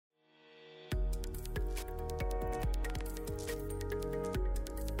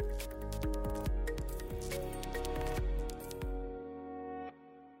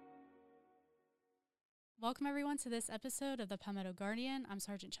Welcome everyone to this episode of the Palmetto Guardian. I'm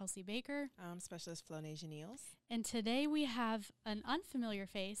Sergeant Chelsea Baker. I'm Specialist Flonasia Niels. And today we have an unfamiliar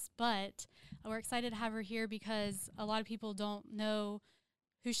face, but we're excited to have her here because a lot of people don't know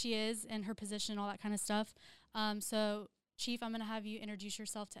who she is and her position, all that kind of stuff. So Chief, I'm going to have you introduce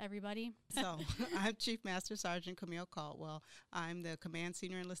yourself to everybody. So I'm Chief Master Sergeant Camille Caldwell. I'm the Command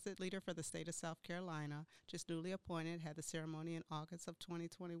Senior Enlisted Leader for the state of South Carolina, just newly appointed, had the ceremony in August of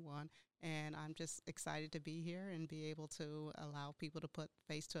 2021, and I'm just excited to be here and be able to allow people to put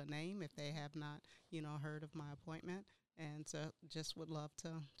face to a name if they have not, heard of my appointment. And so just would love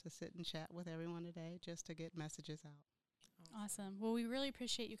to sit and chat with everyone today just to get messages out. Awesome. Well, we really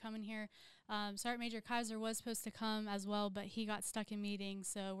appreciate you coming here. Sergeant Major Kaiser was supposed to come as well, but he got stuck in meetings,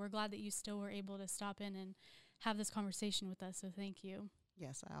 so we're glad that you still were able to stop in and have this conversation with us, so thank you.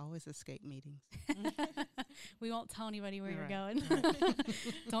 Yes, I always escape meetings. We won't tell anybody where Right. you're going.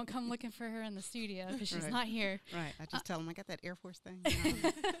 Right. Don't come looking for her in the studio because she's Right. not here. Right. I just tell them I got that Air Force thing.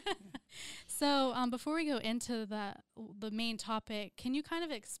 So before we go into the main topic, can you kind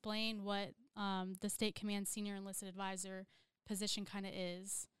of explain what the State Command Senior Enlisted Advisor position kind of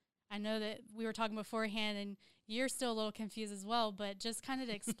is? I know that we were talking beforehand and you're still a little confused as well, but just kind of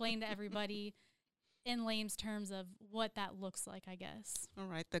to explain to everybody in layman's terms of what that looks like, I guess. All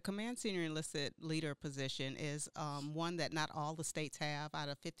right. The Command Senior Enlisted Leader position is one that not all the states have. Out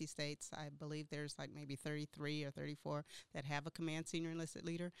of 50 states, I believe there's like maybe 33 or 34 that have a Command Senior Enlisted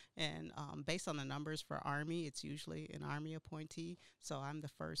Leader. And based on the numbers for Army, it's usually an Army appointee. So I'm the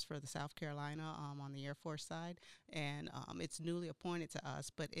first for the South Carolina on the Air Force side. And it's newly appointed to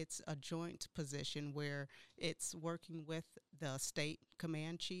us, but it's a joint position where it's working with the state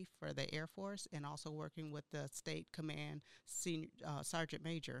command chief for the Air Force and also working with the state command senior sergeant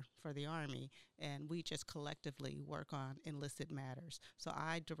major for the Army, and we just collectively work on enlisted matters. So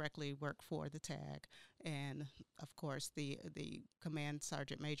I directly work for the TAG, and of course the command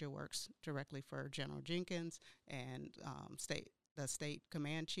sergeant major works directly for General Jenkins, and the state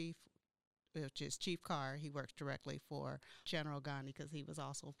command chief, which is Chief Carr. He works directly for General Gandhi because he was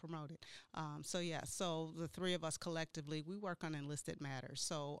also promoted. So the three of us collectively, we work on enlisted matters.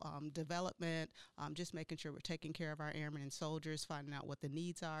 So development, just making sure we're taking care of our airmen and soldiers, finding out what the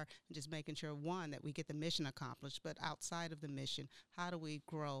needs are, and just making sure, one, that we get the mission accomplished. But outside of the mission, how do we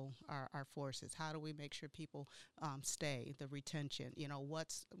grow our forces? How do we make sure people stay, the retention?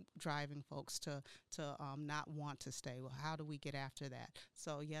 What's driving folks to not want to stay? Well, how do we get after that?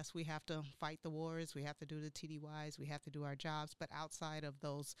 So, yes, we have to fight the wars, we have to do the TDYs, we have to do our jobs, but outside of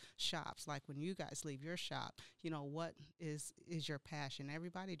those shops, like when you guys leave your shop, what is your passion?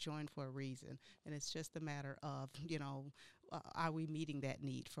 Everybody joined for a reason, and it's just a matter of, are we meeting that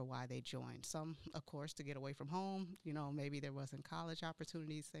need for why they joined? Some, of course, to get away from home, maybe there wasn't college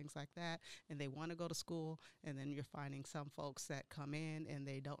opportunities, things like that, and they want to go to school, and then you're finding some folks that come in and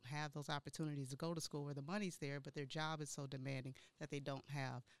they don't have those opportunities to go to school where the money's there, but their job is so demanding that they don't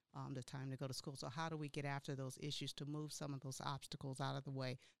have the time to go to school. So how do we get after those issues to move some of those obstacles out of the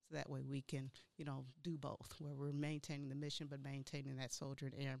way so that way we can, do both, where we're maintaining the mission but maintaining that soldier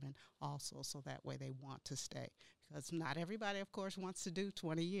and airman also, so that way they want to stay. Because not everybody, of course, wants to do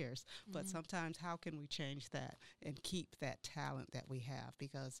 20 years, but sometimes how can we change that and keep that talent that we have?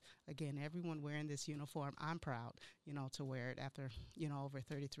 Because, again, everyone wearing this uniform, I'm proud, to wear it after, over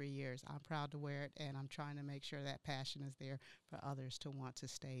 33 years. I'm proud to wear it, and I'm trying to make sure that passion is there for others to want to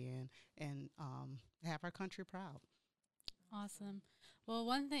stay in and have our country proud. Awesome. Well,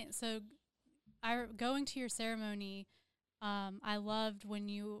 one thing, so going to your ceremony, I loved when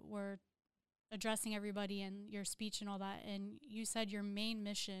you were addressing everybody and your speech and all that, and you said your main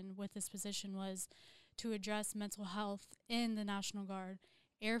mission with this position was to address mental health in the National Guard,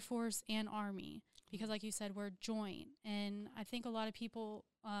 Air Force, and Army, because like you said, we're joint. And I think a lot of people,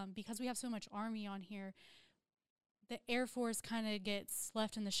 because we have so much Army on here, the Air Force kind of gets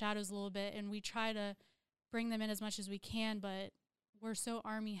left in the shadows a little bit, and we try to bring them in as much as we can, but we're so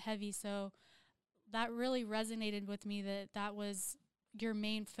Army heavy. So that really resonated with me, that was your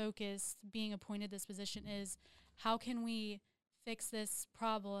main focus being appointed this position, is how can we fix this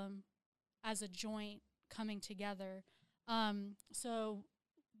problem as a joint coming together. So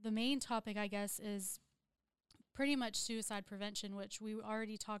the main topic, I guess, is pretty much suicide prevention, which we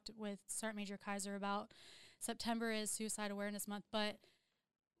already talked with Sergeant Major Kaiser about. September is Suicide Awareness Month, but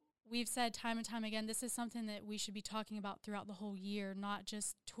we've said time and time again, this is something that we should be talking about throughout the whole year, not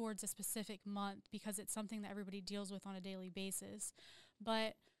just towards a specific month, because it's something that everybody deals with on a daily basis.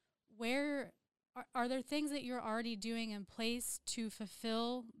 But where are there things that you're already doing in place to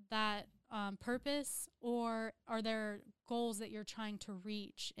fulfill that purpose, or are there goals that you're trying to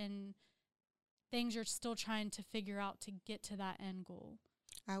reach in things you're still trying to figure out to get to that end goal?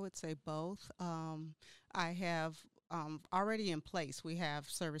 I would say both. I have already in place, we have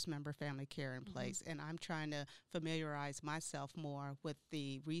service member family care in place, and I'm trying to familiarize myself more with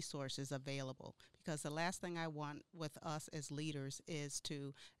the resources available, because the last thing I want with us as leaders is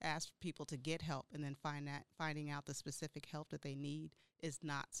to ask people to get help and then finding out the specific help that they need is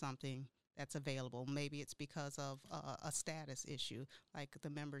not something that's available. Maybe it's because of a status issue, like the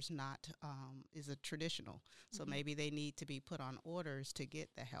member's not is a traditional, so maybe they need to be put on orders to get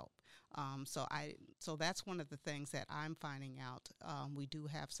the help. So that's one of the things that I'm finding out. We do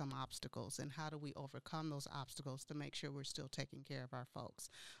have some obstacles, and how do we overcome those obstacles to make sure we're still taking care of our folks?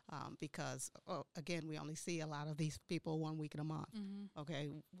 Because again, we only see a lot of these people 1 week in a month. Okay,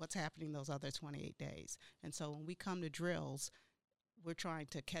 what's happening those other 28 days? And so when we come to drills, we're trying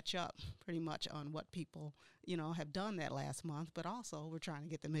to catch up pretty much on what people, have done that last month, but also we're trying to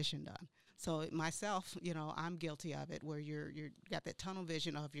get the mission done. So myself, I'm guilty of it, where you're got that tunnel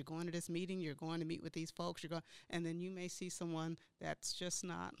vision of you're going to this meeting, you're going to meet with these folks, and then you may see someone that's just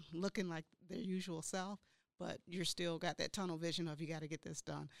not looking like their usual self, but you're still got that tunnel vision of you got to get this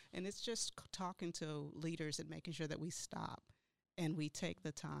done. And it's just talking to leaders and making sure that we stop and we take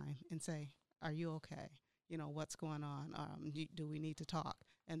the time and say, are you okay? What's going on? Do we need to talk?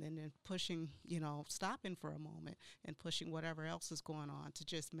 And then pushing, stopping for a moment and pushing whatever else is going on to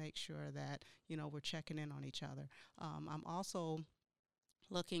just make sure that, we're checking in on each other. I'm also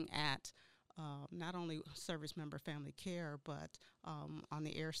looking at not only service member family care, but on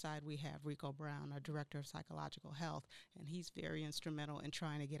the air side, we have Rico Brown, our director of psychological health, and he's very instrumental in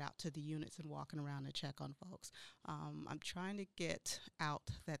trying to get out to the units and walking around and check on folks. I'm trying to get out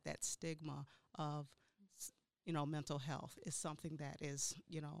that stigma of mental health is something that is,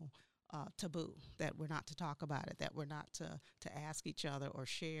 taboo, that we're not to talk about it, that we're not to ask each other or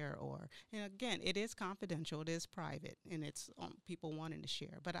share, and again, it is confidential, it is private, and it's people wanting to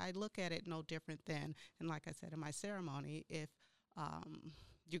share. But I look at it no different than, and like I said in my ceremony, if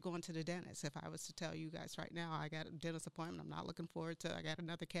you're going to the dentist. If I was to tell you guys right now, I got a dentist appointment, I'm not looking forward to, I got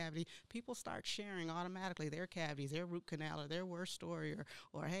another cavity, people start sharing automatically their cavities, their root canal, or their worst story,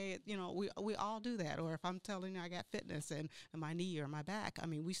 or hey, we all do that. Or if I'm telling you I got fitness and my knee or my back,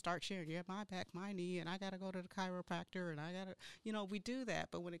 we start sharing, yeah, my back, my knee, and I got to go to the chiropractor, and I got to, we do that.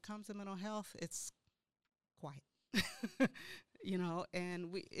 But when it comes to mental health, it's quiet. And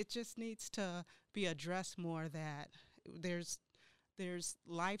it just needs to be addressed more, that there's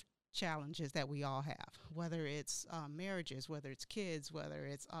life challenges that we all have, whether it's marriages, whether it's kids, whether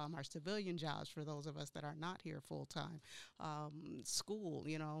it's our civilian jobs for those of us that are not here full time, school,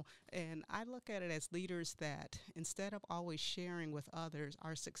 and I look at it as leaders that instead of always sharing with others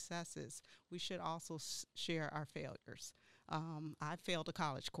our successes, we should also share our failures. I failed a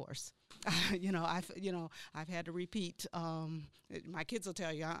college course. I've had to repeat. My kids will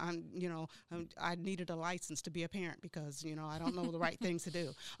tell you, I needed a license to be a parent because, I don't know the right things to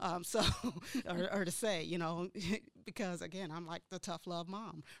do. Or to say, because again, I'm like the tough love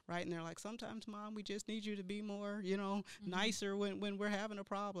mom, right? And they're like, sometimes mom, we just need you to be more, nicer when we're having a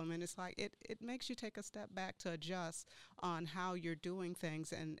problem. And it's like, it makes you take a step back to adjust on how you're doing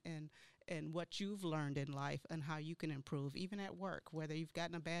things and what you've learned in life and how you can improve, even at work, whether you've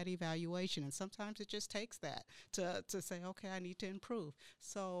gotten a bad evaluation. And sometimes it just takes that to say, okay, I need to improve.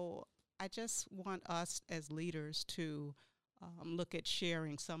 So I just want us as leaders to look at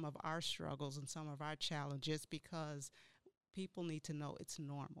sharing some of our struggles and some of our challenges, because people need to know it's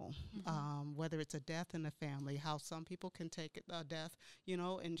normal, whether it's a death in the family, how some people can take a death,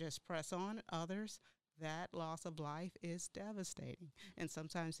 and just press on. Others, that loss of life is devastating. And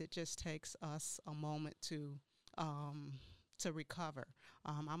sometimes it just takes us a moment to recover.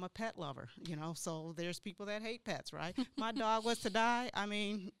 I'm a pet lover, so there's people that hate pets, right? My dog was to die.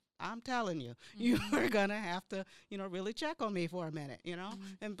 I'm telling you, you are going to have to, really check on me for a minute,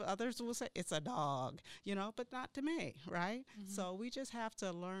 and others will say it's a dog, but not to me, right? So we just have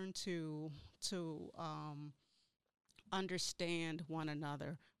to learn to understand one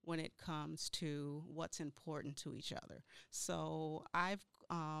another when it comes to what's important to each other. So I've,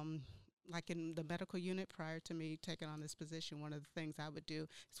 like in the medical unit prior to me taking on this position, one of the things I would do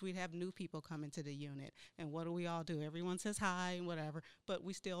is we'd have new people come into the unit. And what do we all do? Everyone says hi and whatever, but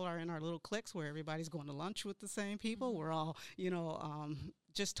we still are in our little cliques where everybody's going to lunch with the same people. We're all,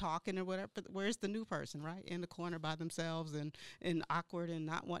 just talking or whatever, but where's the new person, right? In the corner by themselves and awkward and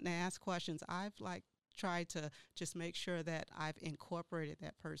not wanting to ask questions. I've tried to just make sure that I've incorporated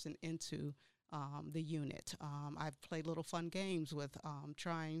that person into the unit. I've played little fun games with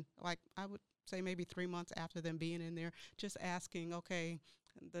trying, I would say maybe 3 months after them being in there, just asking, okay,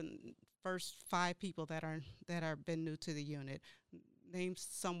 first 5 people that are been new to the unit. Name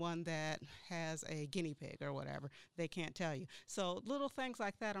someone that has a guinea pig or whatever. They can't tell you. So little things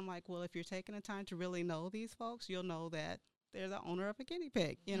like that, I'm like, well, if you're taking the time to really know these folks, you'll know that they're the owner of a guinea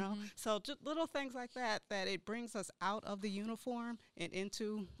pig, you know? So just little things like that, that it brings us out of the uniform and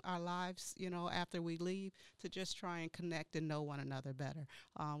into our lives, you know, after we leave, to just try and connect and know one another better.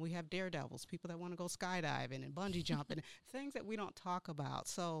 We have daredevils, people that want to go skydiving and bungee jumping, things that we don't talk about.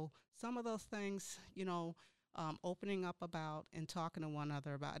 So some of those things, you know, opening up about and talking to one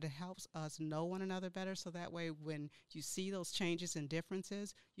another about it helps us know one another better. So that way, when you see those changes and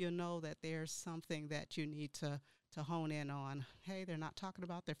differences, you'll know that there's something that you need to hone in on. Hey, they're not talking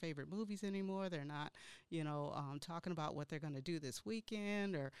about their favorite movies anymore. They're not, you know, talking about what they're going to do this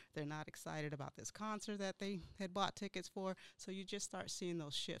weekend, or they're not excited about this concert that they had bought tickets for. So you just start seeing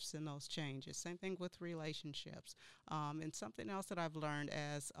those shifts and those changes. Same thing with relationships. And something else that I've learned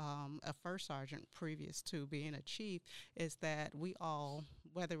as a first sergeant previous to being a chief is that we all,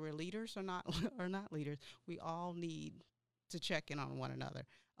 whether we're leaders or not, or not leaders, we all need to check in on one another.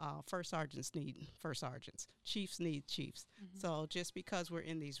 First sergeants need first sergeants. Chiefs need chiefs. So just because we're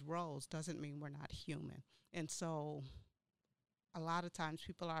in these roles doesn't mean we're not human. And so a lot of times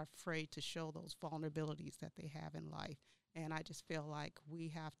people are afraid to show those vulnerabilities that they have in life. And I just feel like we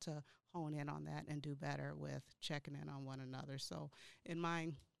have to hone in on that and do better with checking in on one another. So in my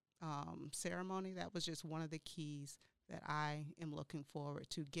ceremony, that was just one of the keys that I am looking forward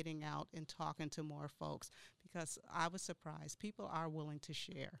to, getting out and talking to more folks, because I was surprised. People are willing to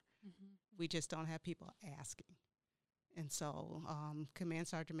share. We just don't have people asking. And so Command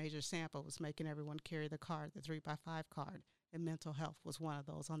Sergeant Major Sampa was making everyone carry the card, the 3x5 card, and mental health was one of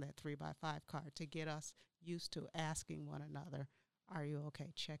those on that 3x5 card, to get us used to asking one another, are you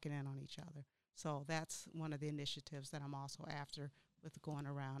okay, checking in on each other. So that's one of the initiatives that I'm also after, with going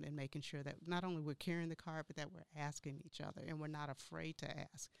around and making sure that not only we're carrying the card, but that we're asking each other, and we're not afraid to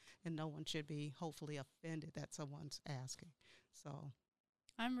ask. And no one should be hopefully offended that someone's asking. So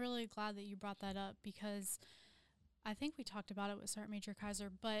I'm really glad that you brought that up, because I think we talked about it with Sergeant Major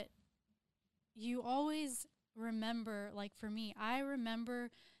Kaiser, but you always remember, like for me, I remember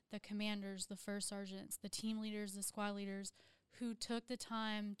the commanders, the first sergeants, the team leaders, the squad leaders who took the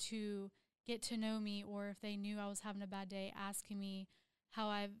time to get to know me, or if they knew I was having a bad day, asking me how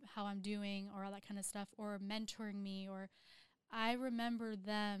I'm doing, or all that kind of stuff, or mentoring me. Or I remember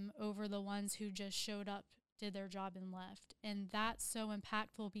them over the ones who just showed up, did their job, and left. And that's so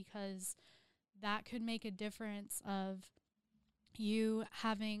impactful, because that could make a difference of you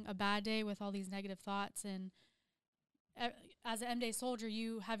having a bad day with all these negative thoughts, and as an M-Day soldier,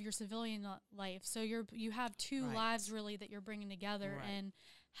 you have your civilian life. So you have two lives really that you're bringing together, and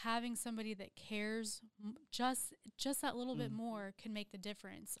having somebody that cares just that little bit more can make the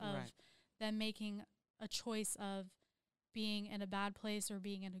difference of them making a choice of being in a bad place or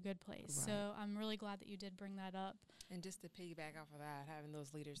being in a good place. So I'm really glad that you did bring that up. And just to piggyback off of that, having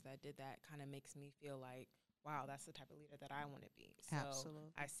those leaders that did that kind of makes me feel like, wow, that's the type of leader that I want to be. So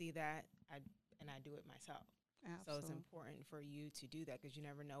absolutely. I see that, and I do it myself. Absolutely. So it's important for you to do that, because you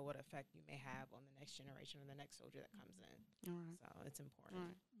never know what effect you may have on the next generation or the next soldier that comes in. So it's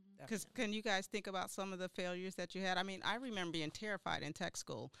important. Because can you guys think about some of the failures that you had? I mean, I remember being terrified in tech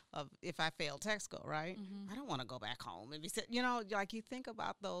school of if I failed tech school, right? I don't want to go back home and be, you know, like you think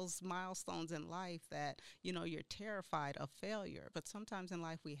about those milestones in life that, you know, you're terrified of failure. But sometimes in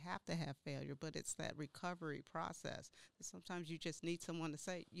life we have to have failure, but it's that recovery process. Sometimes you just need someone to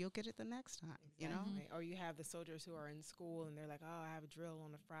say, you'll get it the next time, you know? Or you have the soldiers who are in school and they're like, oh, I have a drill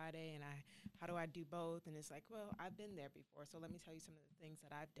on a Friday, and how do I do both? And it's like, well, I've been there before, so let me tell you some of the things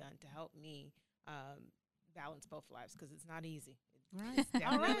that I've done to help me balance both lives, because it's not easy. It's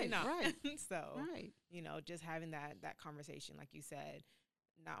definitely not. So, you know, just having that conversation, like you said,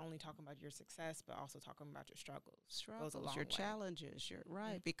 not only talking about your success, but also talking about your struggles, your challenges. You're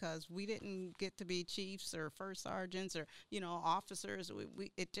because we didn't get to be chiefs or first sergeants or, you know, officers.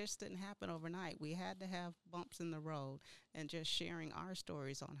 It just didn't happen overnight. We had to have bumps in the road, and just sharing our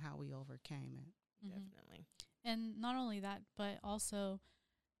stories on how we overcame it. Definitely. And not only that, but also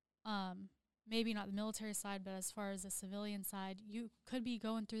maybe not the military side, but as far as the civilian side, you could be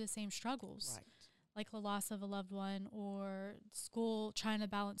going through the same struggles. Like the loss of a loved one, or school, trying to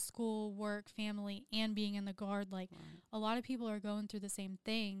balance school, work, family, and being in the Guard. Like a lot of people are going through the same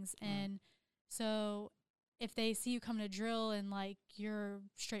things. And so if they see you come to drill and like you're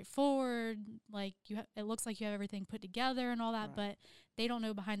straightforward, like it looks like you have everything put together and all that, but they don't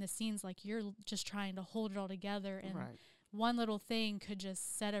know behind the scenes, like you're just trying to hold it all together. And one little thing could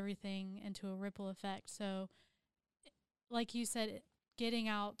just set everything into a ripple effect. So like you said, getting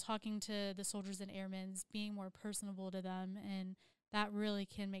out, talking to the soldiers and airmen, being more personable to them, and that really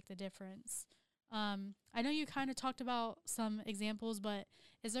can make the difference. I know you kind of talked about some examples, but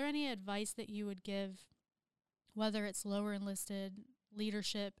is there any advice that you would give, whether it's lower enlisted,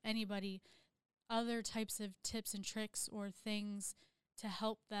 leadership, anybody, other types of tips and tricks or things to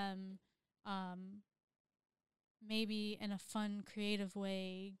help them maybe in a fun, creative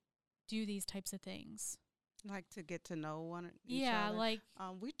way do these types of things? Like to get to know each Yeah, other. like,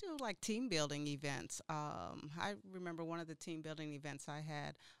 We do like team building events. I remember one of the team building events I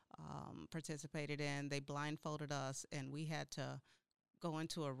had participated in. They blindfolded us, and we had to go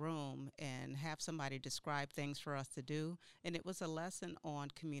into a room and have somebody describe things for us to do. And it was a lesson on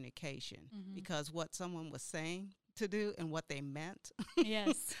communication because what someone was saying to do and what they meant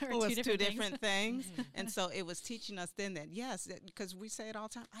yes, or was two things. different things. And so it was teaching us then that, yes, because we say it all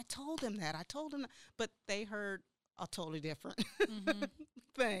the time, I told them that, but they heard a totally different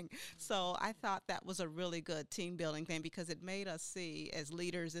thing. So I thought that was a really good team building thing because it made us see as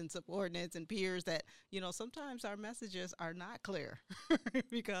leaders and subordinates and peers that, sometimes our messages are not clear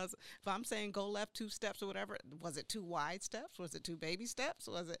because if I'm saying go left 2 steps or whatever, was it 2 wide steps? Was it 2 baby steps?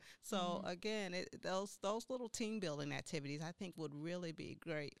 Was it? So again, those little team building activities I think would really be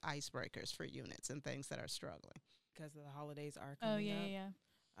great icebreakers for units and things that are struggling. Because the holidays are coming Oh, yeah, up. yeah.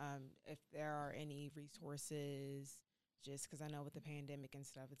 If there are any resources, just because I know with the pandemic and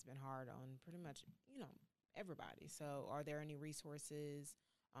stuff, it's been hard on pretty much, everybody. So are there any resources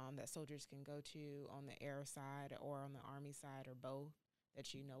that soldiers can go to on the air side or on the Army side or both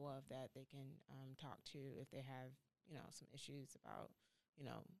that you know of that they can talk to if they have, some issues about,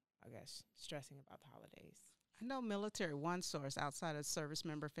 I guess, stressing about the holidays? I know Military One Source outside of Service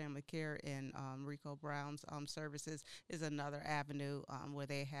Member Family Care and Rico Brown's services is another avenue where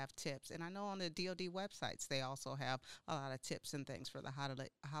they have tips. And I know on the DoD websites they also have a lot of tips and things for the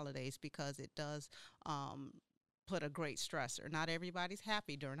holidays because it does put a great stressor. Not everybody's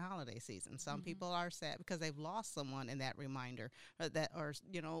happy during holiday season. Some people are sad because they've lost someone in that reminder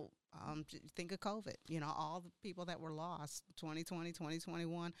think of COVID, all the people that were lost 2020,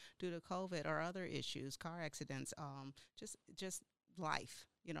 2021 due to COVID or other issues, car accidents, just life,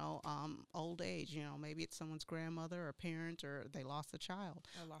 old age, maybe it's someone's grandmother or parent or they lost a child.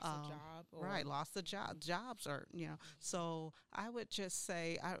 Or lost a job. Right, lost a job. Jobs are, So I would just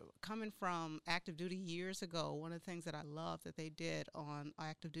say, coming from active duty years ago, one of the things that I loved that they did on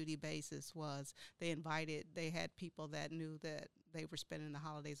active duty basis was they had people that knew that they were spending the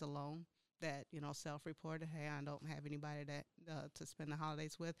holidays alone, that, self-reported, hey, I don't have anybody to spend the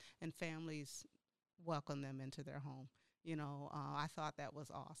holidays with, and families welcome them into their home. I thought that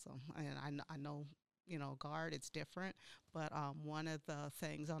was awesome. And I know, Guard, it's different. But one of the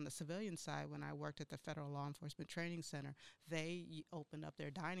things on the civilian side, when I worked at the Federal Law Enforcement Training Center, they opened up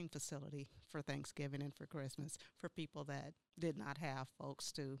their dining facility for Thanksgiving and for Christmas for people that did not have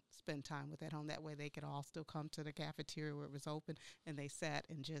folks to spend time with at home. That way they could all still come to the cafeteria where it was open, and they sat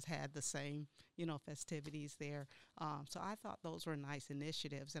and just had the same, festivities there. So I thought those were nice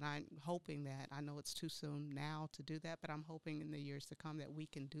initiatives, and I'm hoping that, I know it's too soon now to do that, but I'm hoping in the years to come that we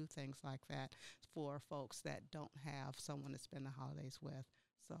can do things like that for folks that don't have someone to spend the holidays with.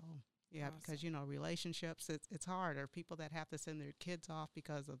 So yeah, Awesome. because, relationships, it's hard. Or people that have to send their kids off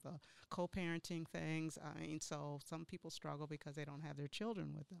because of the co-parenting things. So some people struggle because they don't have their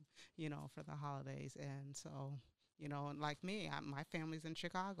children with them, for the holidays. And so, and like me, my family's in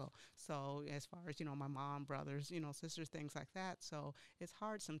Chicago. So as far as, my mom, brothers, sisters, things like that. So it's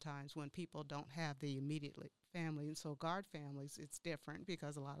hard sometimes when people don't have the immediate family. And so Guard families, it's different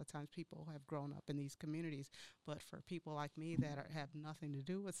because a lot of times people have grown up in these communities. But for people like me that have nothing to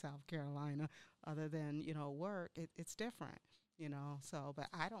do with South Carolina other than, work, it's different. So, but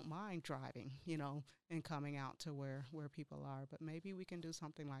I don't mind driving, and coming out to where people are. But maybe we can do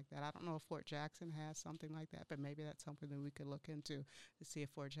something like that. I don't know if Fort Jackson has something like that, but maybe that's something that we could look into to see if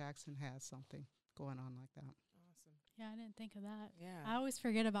Fort Jackson has something going on like that. Awesome. Yeah, I didn't think of that. Yeah. I always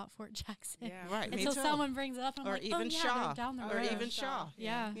forget about Fort Jackson. Yeah. Right. Until someone brings it up, and I'm Or like, even oh, yeah, Shaw. they're down the Or Or road. even Shaw.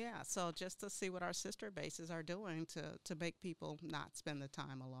 Yeah. Yeah. So just to see what our sister bases are doing to make people not spend the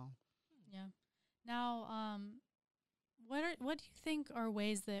time alone. Yeah. Now, what do you think are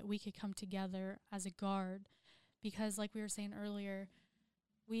ways that we could come together as a Guard? Because like we were saying earlier,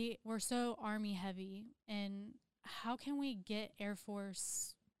 we're so Army heavy, and how can we get Air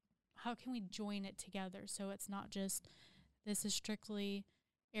Force, how can we join it together so it's not just this is strictly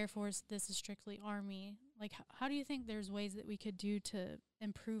Air Force, this is strictly Army? Like, how do you think there's ways that we could do to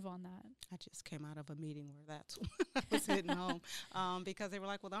improve on that? I just came out of a meeting where that's when I was hitting home because they were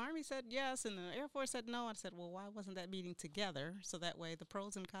like, well, the Army said yes and the Air Force said no. I said, well, why wasn't that meeting together? So that way the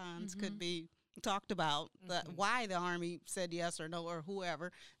pros and cons could be talked about, why the Army said yes or no or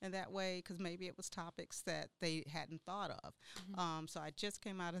whoever. And that way, because maybe it was topics that they hadn't thought of. So I just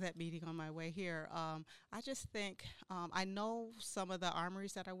came out of that meeting on my way here. I just think, I know some of the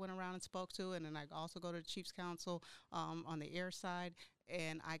armories that I went around and spoke to, and then I also go to the Chiefs Council on the air side.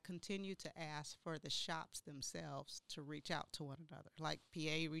 And I continue to ask for the shops themselves to reach out to one another, like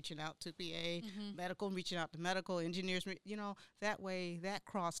PA reaching out to PA, medical reaching out to medical, engineers, that way that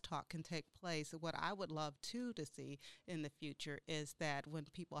crosstalk can take place. What I would love, too, to see in the future is that when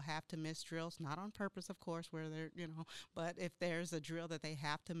people have to miss drills, not on purpose, of course, where they're, but if there's a drill that they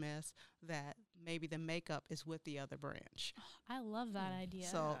have to miss, that maybe the makeup is with the other branch. I love that idea.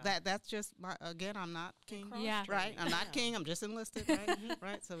 So that's just again, I'm not king, right? I'm not king. I'm just enlisted, right?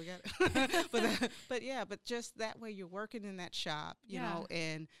 Right. So we got, but just that way you're working in that shop, you know,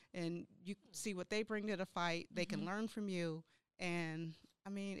 and you see what they bring to the fight. They can learn from you, and I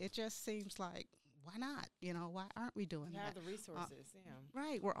mean, it just seems like, why not? Why aren't we doing that? You have the resources,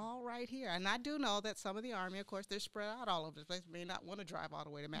 Right. We're all right here. And I do know that some of the Army, of course, they're spread out all over the place, may not want to drive all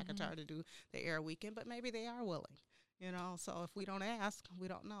the way to McIntyre to do the air weekend, but maybe they are willing. So if we don't ask, we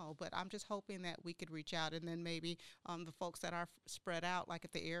don't know. But I'm just hoping that we could reach out, and then maybe the folks that are spread out, like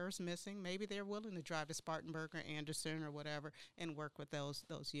if the air is missing, maybe they're willing to drive to Spartanburg or Anderson or whatever and work with those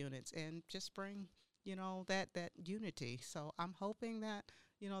units and just bring, that unity. So I'm hoping that,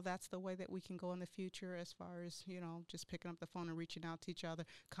 that's the way that we can go in the future as far as, just picking up the phone and reaching out to each other.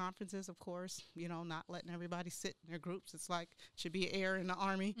 Conferences, of course, not letting everybody sit in their groups. It's like, should be air in the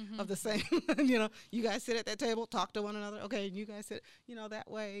Army of the same, you guys sit at that table, talk to one another. Okay, you guys sit, that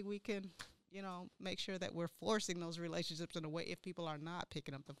way we can, make sure that we're forcing those relationships in a way if people are not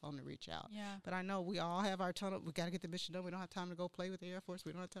picking up the phone to reach out. Yeah. But I know we all have our ton of, we got to get the mission done. We don't have time to go play with the Air Force.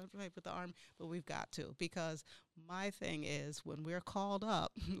 We don't have time to play with the Army, but we've got to, because my thing is when we're called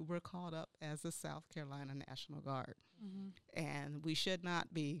up as the South Carolina National Guard. And we should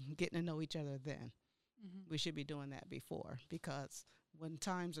not be getting to know each other then. We should be doing that before, because when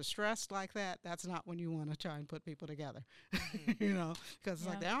times are stressed like that, that's not when you want to try and put people together, because it's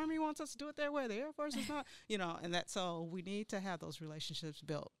like the Army wants us to do it their way, the Air Force is not, and so we need to have those relationships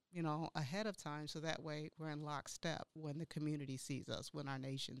built, ahead of time, so that way we're in lockstep when the community sees us, when our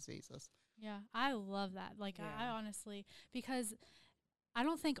nation sees us. Yeah, I love that. Like, I honestly, because I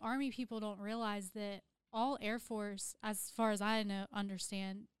don't think Army people don't realize that all Air Force, as far as I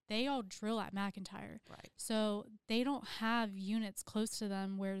understand, they all drill at McIntyre. Right. So they don't have units close to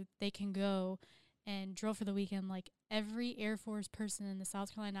them where they can go and drill for the weekend. Like, every Air Force person in the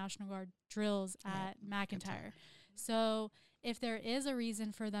South Carolina National Guard drills at McIntyre. So if there is a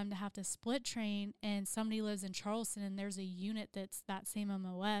reason for them to have to split train and somebody lives in Charleston and there's a unit that's that same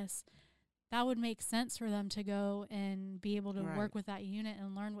MOS, that would make sense for them to go and be able to work with that unit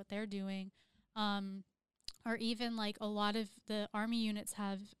and learn what they're doing. Or even, like, a lot of the Army units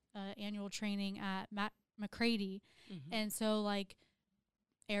have annual training at McCready. And so, like,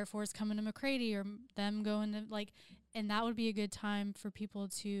 Air Force coming to McCready or them going to, like, and that would be a good time for people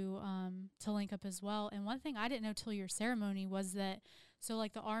to link up as well. And one thing I didn't know till your ceremony was that, so,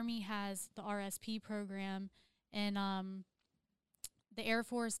 like, the Army has the RSP program, and the Air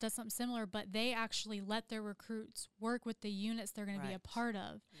Force does something similar, but they actually let their recruits work with the units they're going to be a part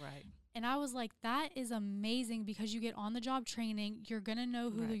of. Right. And I was like, that is amazing, because you get on-the-job training. You're going to know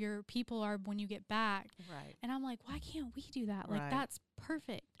who your people are when you get back. Right. And I'm like, why can't we do that? Like, that's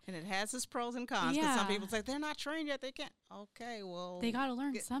perfect. And it has its pros and cons. Because some people say, they're not trained yet. They can't. Okay, well. They got to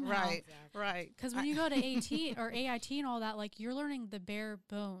learn somehow. Right, right. Because when you go to AT or AIT and all that, like, you're learning the bare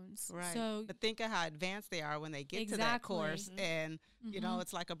bones. Right. So, but think of how advanced they are when they get to that course. And,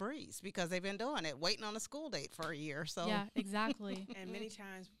 it's like a breeze, because they've been doing it, waiting on a school date for a year. So yeah, exactly. And many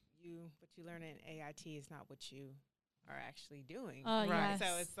times what you learn in AIT is not what you are actually doing. Yes. So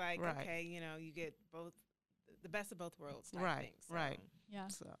it's like, okay, you get both the best of both worlds type thing. So. Right. Yeah.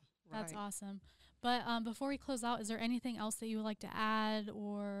 So, that's awesome. But before we close out, is there anything else that you would like to add,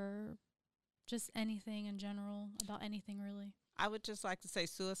 or just anything in general about anything really? I would just like to say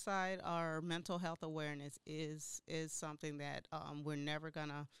suicide or mental health awareness is something that we're never going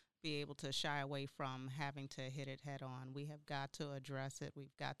to be able to shy away from having to hit it head on. We have got to address it.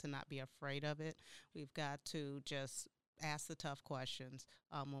 We've got to not be afraid of it. We've got to just ask the tough questions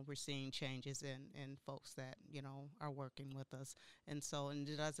when we're seeing changes in folks that, are working with us. And so, and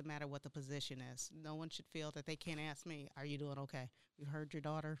it doesn't matter what the position is. No one should feel that they can't ask me, are you doing okay? You heard your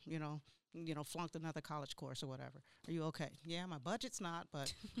daughter, flunked another college course or whatever. Are you okay? Yeah, my budget's not,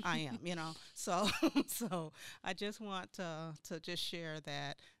 but I am, So, so I just want to just share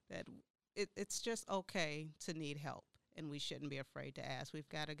that it's just okay to need help, and we shouldn't be afraid to ask. We've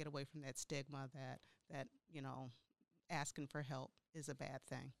got to get away from that stigma that asking for help is a bad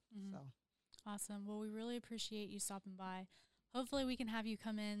thing. Mm-hmm. So awesome. Well, we really appreciate you stopping by. Hopefully we can have you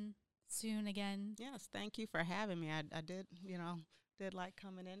come in soon again. Yes, thank you for having me. I did like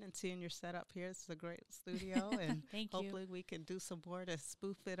coming in and seeing your setup here. It's a great studio, and Thank hopefully we can do some more to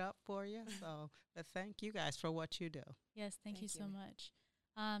spoof it up for you. So, but thank you guys for what you do. Yes, thank you so much.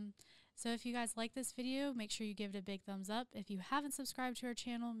 So if you guys like this video, make sure you give it a big thumbs up. If you haven't subscribed to our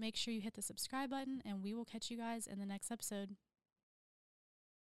channel, make sure you hit the subscribe button, and we will catch you guys in the next episode.